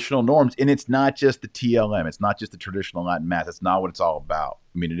traditional norms. And it's not just the TLM. It's not just the traditional Latin Mass. That's not what it's all about.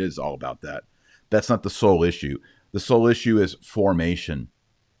 I mean, it is all about that. That's not the sole issue. The sole issue is formation.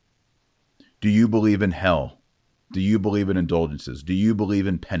 Do you believe in hell? Do you believe in indulgences? Do you believe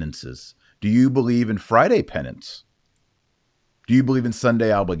in penances? Do you believe in Friday penance? Do you believe in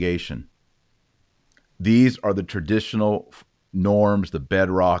Sunday obligation? These are the traditional norms, the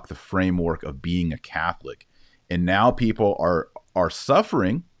bedrock, the framework of being a Catholic. And now people are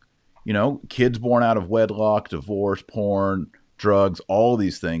suffering, kids born out of wedlock, divorce, porn, drugs, all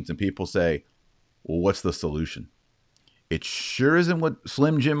these things. And people say, well, what's the solution? It sure isn't what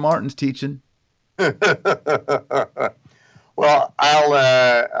Slim Jim Martin's teaching. Well,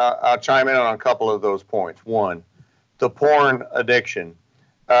 I'll chime in on a couple of those points. One, the porn addiction.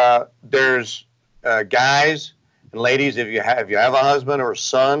 There's guys and ladies, if you have a husband or a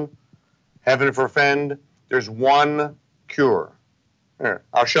son, heaven forfend, there's one cure. Here,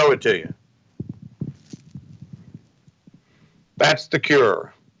 I'll show it to you. That's the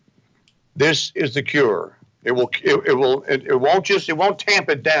cure. This is the cure. It won't tamp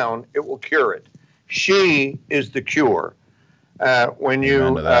it down. It will cure it. She is the cure. When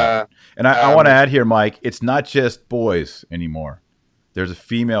you and I want to add here, Mike, it's not just boys anymore. There's a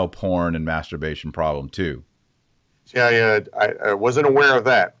female porn and masturbation problem too. Yeah, I wasn't aware of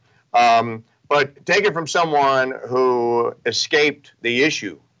that. But take it from someone who escaped the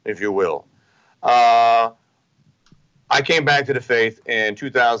issue, if you will. I came back to the faith in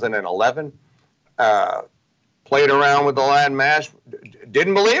 2011. Played around with the Latin Mass.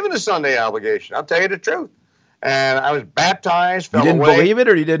 Didn't believe in the Sunday obligation. I'll tell you the truth. And I was baptized. You didn't believe it,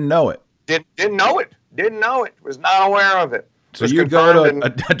 or you didn't know it? Didn't know it. Didn't know it. Was not aware of it. So you'd go to a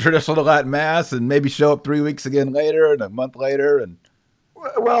traditional Latin Mass and maybe show up 3 weeks again later and a month later, and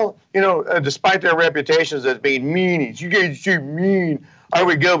well, despite their reputations as being meanies, you guys are too mean. I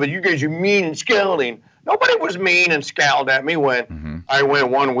would go, but you guys are mean and scowling. Nobody was mean and scowled at me when I went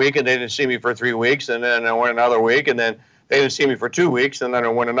 1 week and they didn't see me for 3 weeks, and then I went another week and then they didn't see me for 2 weeks, and then I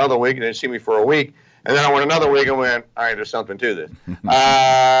went another week and they didn't see me for a week, and then I went another week and went, all right, there's something to this.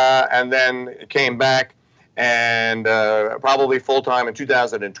 And then came back and probably full-time in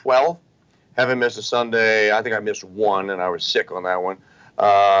 2012. Haven't missed a Sunday. I think I missed one, and I was sick on that one.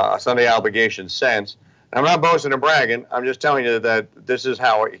 A Sunday obligation since. And I'm not boasting or bragging. I'm just telling you that this is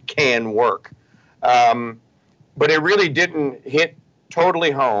how it can work. But it really didn't hit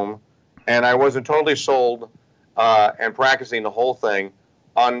totally home, and I wasn't totally sold and practicing the whole thing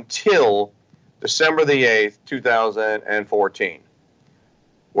until December the 8th, 2014,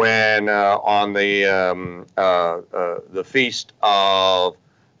 when on the feast of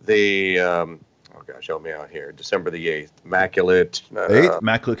the oh gosh, help me out here, December the 8th, Immaculate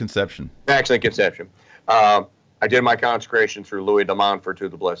Conception. Immaculate Conception. I did my consecration through Louis de Montfort to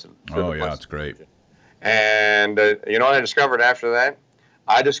the Blessed. Oh yeah, that's great. And you know what I discovered after that?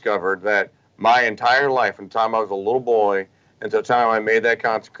 I discovered that my entire life, from the time I was a little boy until the time I made that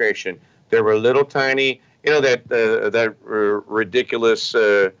consecration, there were little tiny, that ridiculous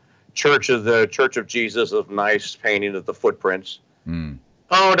Church of Jesus of nice painting of the footprints.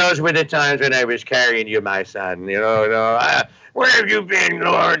 Oh, those were the times when I was carrying you, my son. Where have you been,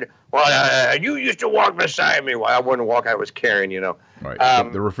 Lord? Well, you used to walk beside me. Well, I wouldn't walk. I was carrying,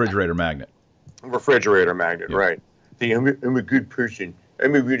 Right. The refrigerator magnet. Refrigerator magnet, yeah. Right. I'm a good person.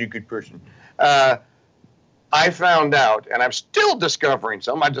 I'm a really good person. I found out, and I'm still discovering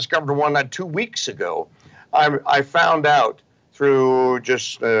some. I discovered one not 2 weeks ago. I found out through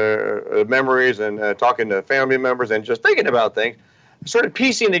just memories and talking to family members and just thinking about things, I started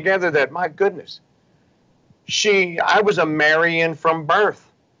piecing together that, my goodness, I was a Marian from birth.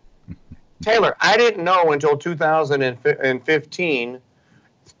 Taylor, I didn't know until 2015,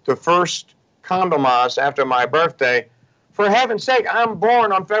 the first condomas after my birthday. For heaven's sake, I'm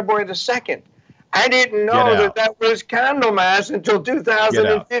born on February the 2nd. I didn't know that was condomas until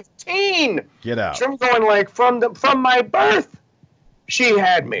 2015. Get out. So I'm going like from my birth, she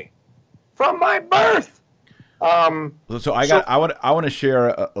had me. From my birth. So I want to share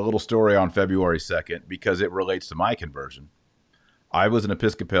a little story on February 2nd because it relates to my conversion. I was an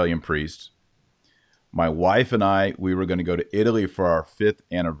Episcopalian priest. My wife and we were going to go to Italy for our 5th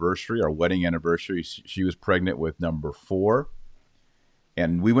anniversary, our wedding anniversary. She was pregnant with number 4.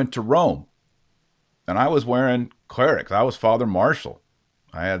 And we went to Rome. And I was wearing clerics. I was Father Marshall.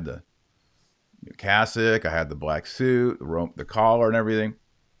 I had the cassock. I had the black suit, the collar and everything.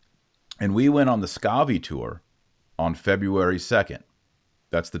 And we went on the Scavi tour on February 2nd.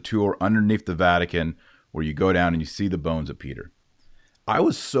 That's the tour underneath the Vatican where you go down and you see the bones of Peter. I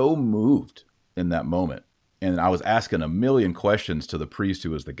was so moved in that moment. And I was asking a million questions to the priest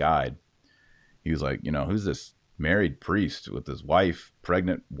who was the guide. He was like, who's this married priest with his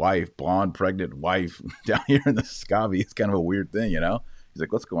blonde pregnant wife down here in the Scavi? It's kind of a weird thing, He's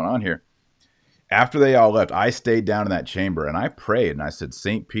like, what's going on here? After they all left, I stayed down in that chamber and I prayed and I said,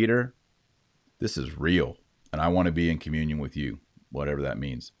 St. Peter, this is real. And I want to be in communion with you, whatever that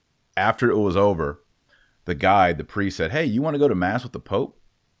means. After it was over, the priest said, hey, you want to go to Mass with the Pope?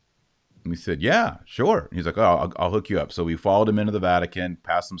 And we said, yeah, sure. And he's like, oh, I'll hook you up. So we followed him into the Vatican,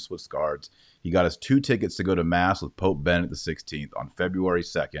 past some Swiss guards. He got us 2 tickets to go to Mass with Pope Benedict XVI on February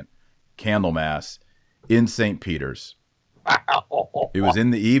 2nd, candle Mass in St. Peter's. Wow. It was in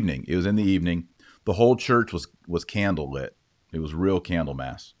the evening. The whole church was candle lit. It was real candle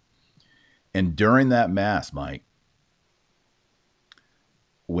Mass. And during that Mass, Mike,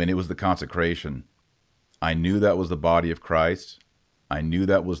 when it was the consecration, I knew that was the body of Christ. I knew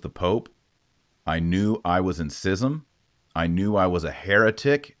that was the Pope. I knew I was in schism. I knew I was a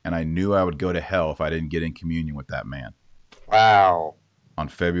heretic, and I knew I would go to hell if I didn't get in communion with that man. Wow. On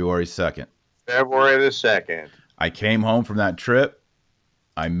February 2nd. February the 2nd. I came home from that trip.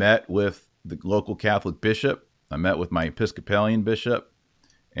 I met with the local Catholic bishop. I met with my Episcopalian bishop,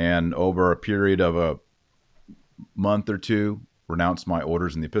 and over a period of a month or two, renounced my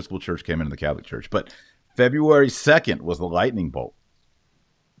orders in the Episcopal Church, came into the Catholic Church. But February 2nd was the lightning bolt.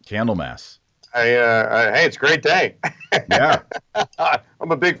 Candle Mass. Hey, it's a great day. Yeah.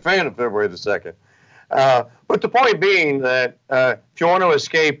 I'm a big fan of February the 2nd. But the point being that if you want to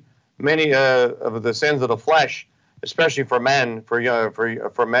escape many of the sins of the flesh, especially for men, for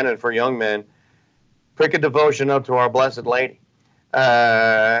men and for young men, pick a devotion up to Our Blessed Lady.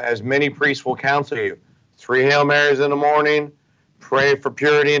 As many priests will counsel you. 3 Hail Marys in the morning. Pray for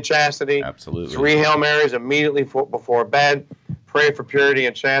purity and chastity. Absolutely. 3 Hail Marys immediately before bed. Pray for purity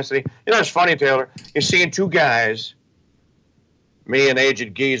and chastity. You know, it's funny, Taylor. You're seeing 2 guys, me and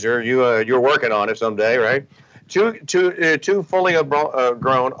aged geezer. You're working on it someday, right? Two fully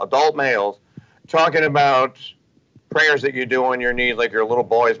grown adult males talking about prayers that you do on your knees like you're little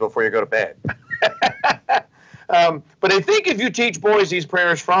boys before you go to bed. But I think if you teach boys these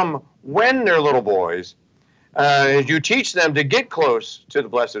prayers from when they're little boys, you teach them to get close to the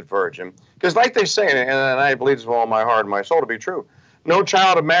Blessed Virgin. Because like they say, and I believe this with all my heart and my soul to be true, no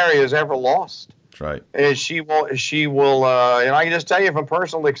child of Mary is ever lost. That's right. And she will, and I can just tell you from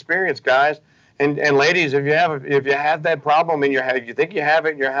personal experience, guys, and ladies, if you have that problem in your head, you think you have it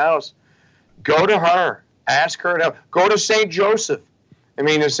in your house, go to her, ask her to help. Go to St. Joseph. I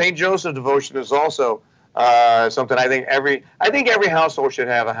mean, the St. Joseph devotion is also something I think every household should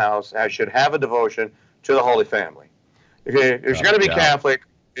have a devotion to the Holy Family. If you're going to be Catholic,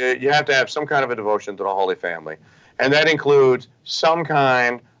 you have to have some kind of a devotion to the Holy Family. And that includes some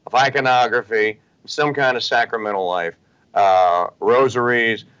kind of iconography, some kind of sacramental life,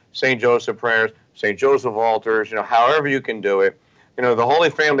 rosaries, St. Joseph prayers, St. Joseph altars, however you can do it. The Holy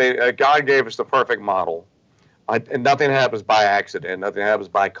Family, God gave us the perfect model. And nothing happens by accident. Nothing happens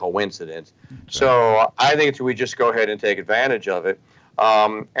by coincidence. Okay. So I think we just go ahead and take advantage of it.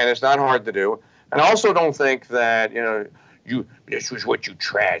 And it's not hard to do. And I also don't think that, this was what you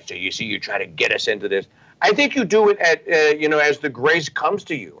tried. So you see, you try to get us into this. I think you do it at, as the grace comes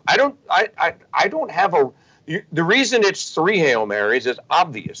to you. I don't have the reason it's 3 Hail Marys is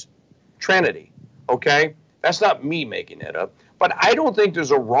obvious. Trinity. Okay? That's not me making that up. But I don't think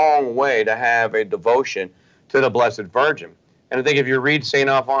there's a wrong way to have a devotion to the Blessed Virgin. And I think if you read St.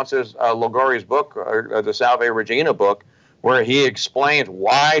 Alphonsus Liguori's book, the Salve Regina book, where he explains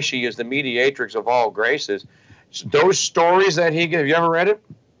why she is the mediatrix of all graces, those stories that he gives, have you ever read it?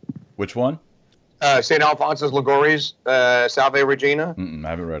 Which one? St. Alphonsus Liguori's Salve Regina. I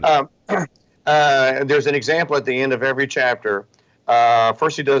haven't read it. There's an example at the end of every chapter.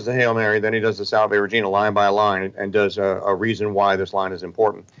 First he does the Hail Mary, then he does the Salve Regina line by line and does a reason why this line is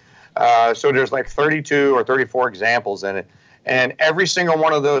important. So there's like 32 or 34 examples in it. And every single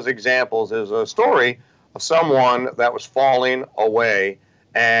one of those examples is a story of someone that was falling away.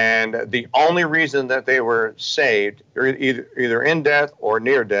 And the only reason that they were saved, either in death or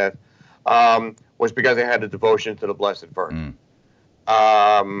near death, was because they had a devotion to the Blessed Virgin.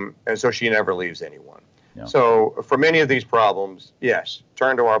 And so she never leaves anyone. Yeah. So for many of these problems, yes,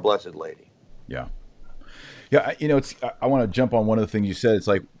 turn to Our Blessed Lady. Yeah. Yeah, I want to jump on one of the things you said. It's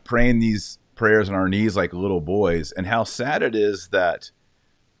like praying these prayers on our knees like little boys, and how sad it is that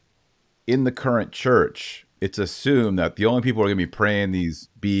in the current church, it's assumed that the only people who are going to be praying these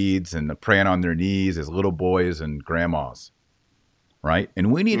beads and praying on their knees is little boys and grandmas, right?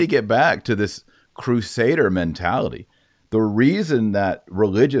 And we need to get back to this crusader mentality. The reason that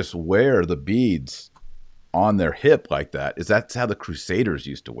religious wear the beads on their hip like that is that's how the crusaders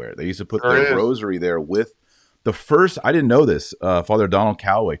used to wear it. They used to put their rosary there with the first, I didn't know this, Father Donald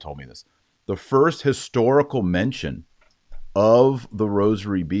Calloway told me this, the first historical mention of the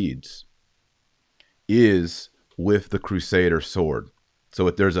rosary beads is with the crusader sword. So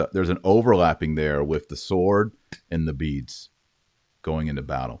there's an overlapping there with the sword and the beads going into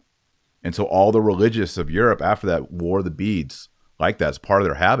battle. And so all the religious of Europe after that wore the beads like that as part of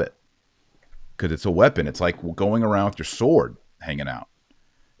their habit. because it's a weapon. It's like going around with your sword hanging out.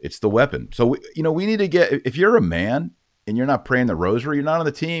 It's the weapon. So, we need to get, if you're a man and you're not praying the rosary, you're not on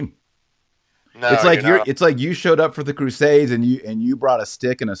the team. No, it's like it's like you showed up for the Crusades and you brought a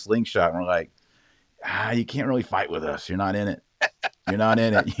stick and a slingshot and we're like, you can't really fight with us. You're not in it. You're not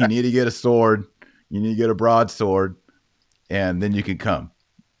in it. You need to get a sword. You need to get a broadsword, and then you can come.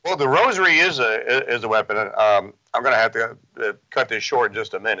 Well, the rosary is a weapon. I'm going to have to cut this short in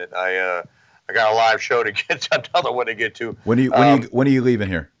just a minute. I got a live show to get to, another one to get to. When are you leaving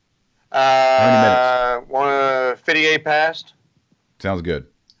here? How many minutes? 58 past. Sounds good.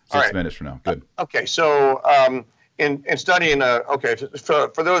 6 minutes from now. Good. Okay, so in studying,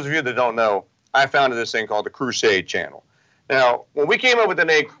 for those of you that don't know, I founded this thing called the Crusade Channel. Now, when we came up with the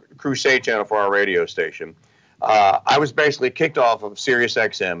name Crusade Channel for our radio station, I was basically kicked off of Sirius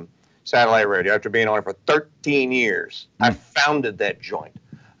XM satellite radio after being on it for 13 years. I founded that joint.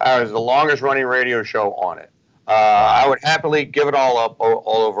 I was the longest running radio show on it. I would happily give it all up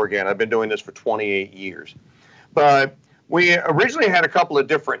all over again. I've been doing this for 28 years. But we originally had a couple of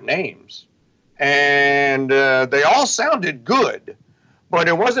different names, and they all sounded good. But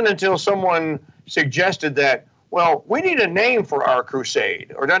it wasn't until someone suggested that, well, we need a name for our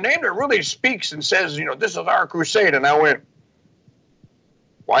crusade, or a name that really speaks and says, this is our crusade. And I went,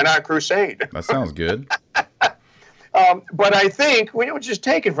 why not Crusade? That sounds good. But I think which is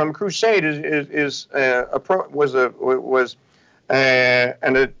taken from crusade was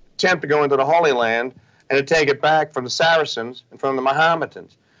an attempt to go into the Holy Land and to take it back from the Saracens and from the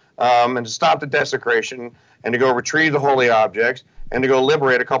Mohammedans, and to stop the desecration and to go retrieve the holy objects and to go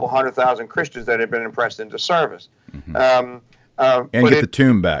liberate a couple 100,000 Christians that had been impressed into service. And get the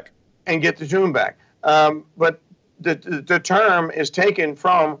tomb back. And get the tomb back. But the term is taken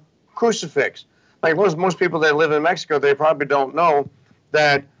from crucifix. Like most people that live in Mexico, they probably don't know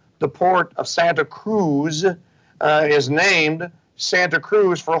that the port of Santa Cruz is named Santa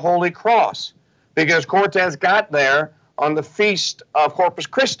Cruz for Holy Cross, because Cortez got there on the feast of Corpus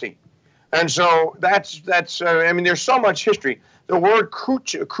Christi. And so that's there's so much history. The word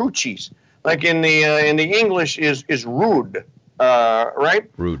crucis, like in the English, is rude, right?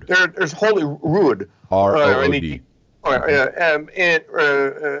 Rude. There's Holy Rood. R-O-O-D.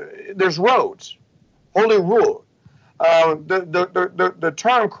 There's roads. Holy Rood. The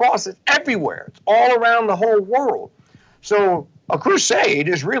term cross is everywhere. It's all around the whole world. So a crusade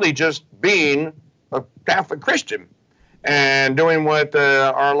is really just being a Catholic Christian and doing what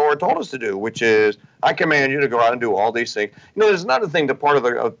our Lord told us to do, which is, I command you to go out and do all these things. There's another thing, the part of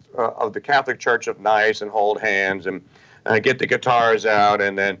the Catholic Church of nice and hold hands and get the guitars out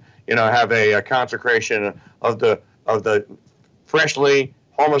and then have a consecration of the freshly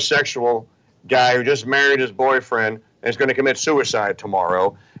homosexual guy who just married his boyfriend and is going to commit suicide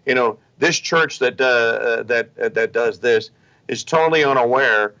tomorrow. This church that does this is totally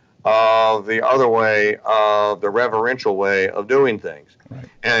unaware of the other way, of the reverential way of doing things. Right.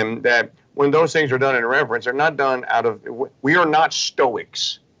 And that when those things are done in reverence, they're not done out of, we are not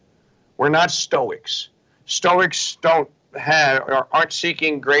Stoics. We're not Stoics. Stoics aren't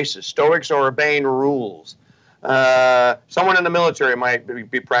seeking graces. Stoics are obeying rules. Someone in the military might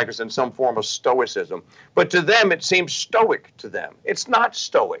be practicing some form of stoicism, but to them it seems stoic to them. It's not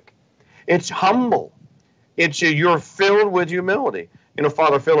stoic. It's humble. It's you're filled with humility.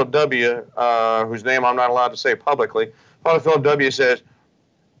 Father Philip W., whose name I'm not allowed to say publicly, Father Philip W. says,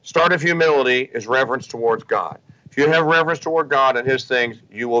 start of humility is reverence towards God. If you have reverence toward God and his things,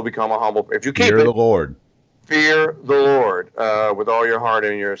 you will become a humble. If you keep Fear the Lord. Fear the Lord with all your heart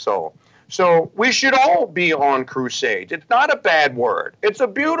and your soul. So we should all be on crusade. It's not a bad word. It's a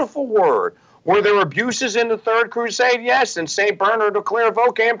beautiful word. Were there abuses in the Third Crusade? Yes, and St. Bernard of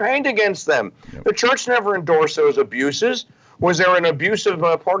Clairvaux campaigned against them. Yep. The church never endorsed those abuses. Was there an abusive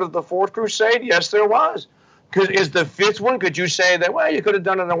part of the Fourth Crusade? Yes, there was. Is the fifth one, could you say that, well, you could have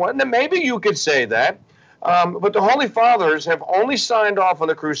done it in one? Then maybe you could say that. But the Holy Fathers have only signed off on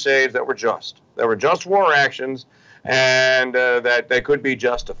the Crusades that were just. That were just war actions, and that they could be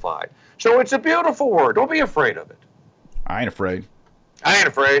justified. So it's a beautiful word. Don't be afraid of it. I ain't afraid. I ain't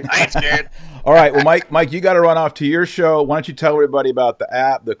afraid. I ain't scared. All right. Well, Mike, you got to run off to your show. Why don't you tell everybody about the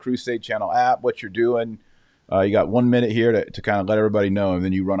app, the Crusade Channel app, what you're doing? You got 1 minute here to kind of let everybody know, and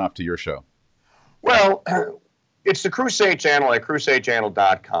then you run off to your show. Well, it's the Crusade Channel at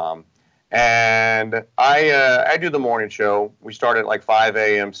crusadechannel.com. And I do the morning show. We start at like 5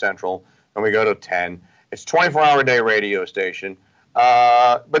 a.m. Central, and we go to 10. It's a 24-hour-a-day radio station.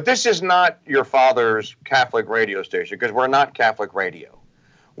 But this is not your father's Catholic radio station, because we're not Catholic radio.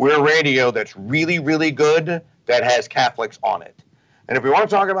 We're radio that's really, really good, that has Catholics on it. And if we want to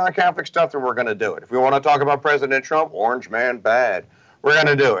talk about Catholic stuff, then we're going to do it. If we want to talk about President Trump, orange man bad, we're going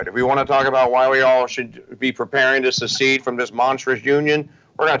to do it. If we want to talk about why we all should be preparing to secede from this monstrous union,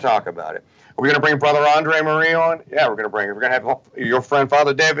 we're going to talk about it. Are we going to bring Brother Andre Marie on? Yeah, we're going to bring it. We're going to have your friend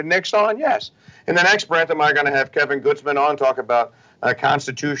Father David Nix on? Yes. In the next breath, am I going to have Kevin Gutzman on, talk about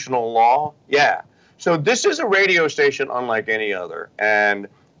constitutional law? Yeah. So this is a radio station unlike any other, and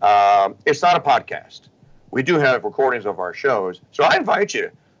it's not a podcast. We do have recordings of our shows. So I invite you,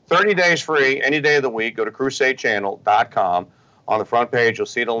 30 days free, any day of the week, go to crusadechannel.com. On the front page, you'll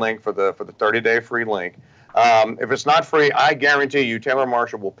see the link for the 30-day free link. If it's not free, I guarantee you Taylor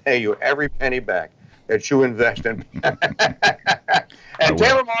Marshall will pay you every penny back that you invest in. And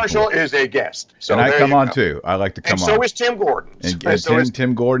Taylor Marshall is a guest. So and I come on too. I like to come on. And so is Tim Gordon. And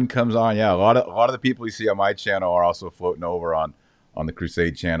Tim Gordon comes on. Yeah, a lot of the people you see on my channel are also floating over on the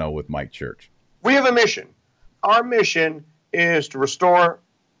Crusade channel with Mike Church. We have a mission. Our mission is to restore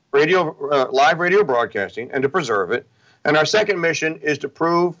live radio broadcasting and to preserve it. And our second mission is to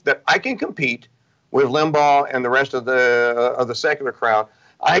prove that I can compete with Limbaugh and the rest of the secular crowd.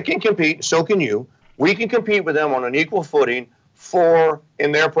 I can compete, so can you. We can compete with them on an equal footing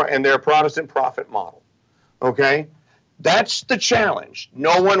in their Protestant prophet model. Okay? That's the challenge.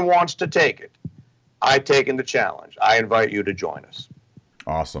 No one wants to take it. I've taken the challenge. I invite you to join us.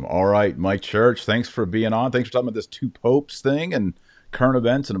 Awesome. All right, Mike Church, thanks for being on. Thanks for talking about this two popes thing and current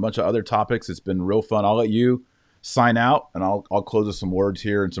events and a bunch of other topics. It's been real fun. I'll let you sign out, and I'll close with some words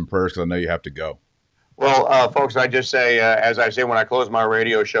here and some prayers because I know you have to go. Well, folks, I just say, as I say when I close my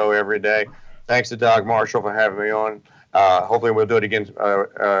radio show every day, thanks to Doug Marshall for having me on. Hopefully we'll do it again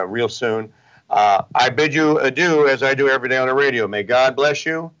real soon. I bid you adieu as I do every day on the radio. May God bless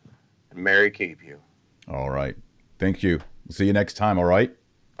you and Mary keep you. All right. Thank you. We'll see you next time, all right?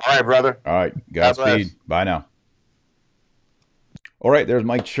 All right, brother. All right. Godspeed. Bye now. All right, there's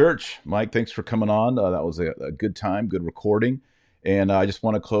Mike Church. Mike, thanks for coming on. That was a good time, good recording. And I just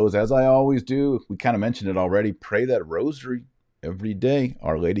want to close, as I always do. We kind of mentioned it already. Pray that rosary every day.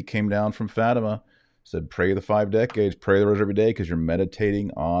 Our Lady came down from Fatima, said, pray the 5 decades. Pray the rosary every day because you're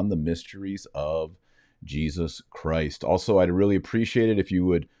meditating on the mysteries of Jesus Christ. Also, I'd really appreciate it if you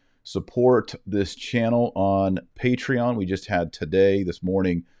would support this channel on Patreon. We just had today, this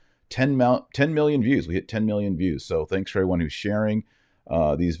morning, 10 million views. We hit 10 million views. So thanks for everyone who's sharing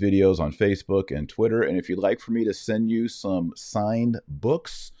these videos on Facebook and Twitter. And if you'd like for me to send you some signed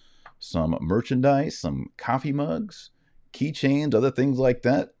books, some merchandise, some coffee mugs, keychains, other things like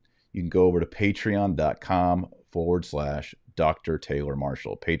that, you can go over to patreon.com/Dr. Taylor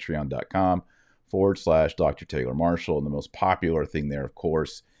Marshall. Patreon.com/Dr. Taylor Marshall. And the most popular thing there, of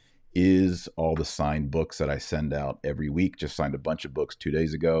course, is all the signed books that I send out every week. Just signed a bunch of books 2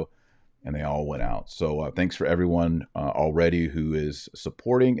 days ago, and they all went out. So thanks for everyone already who is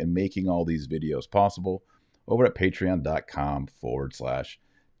supporting and making all these videos possible over at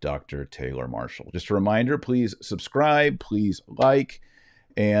patreon.com/Dr. Taylor Marshall. Just a reminder, please subscribe, please like,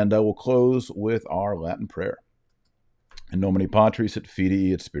 and we'll close with our Latin prayer. In nomine Patris et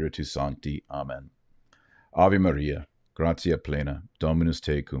Filii et Spiritus Sancti. Amen. Ave Maria, gratia plena, Dominus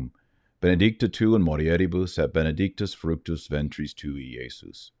tecum, benedicta tu in mulieribus et benedictus fructus ventris tui,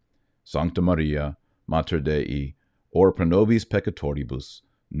 Iesus. Sancta Maria, Mater Dei, ora pro nobis peccatoribus,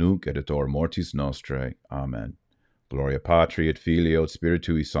 nunc et hora mortis nostrae. Amen. Gloria Patri et Filio et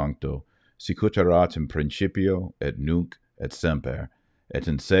Spiritui Sancto, sicut erat in principio et nunc et semper, et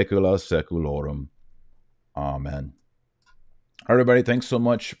in saecula saeculorum. Amen. All right, everybody, thanks so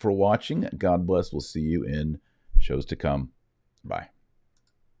much for watching. God bless. We'll see you in shows to come. Bye.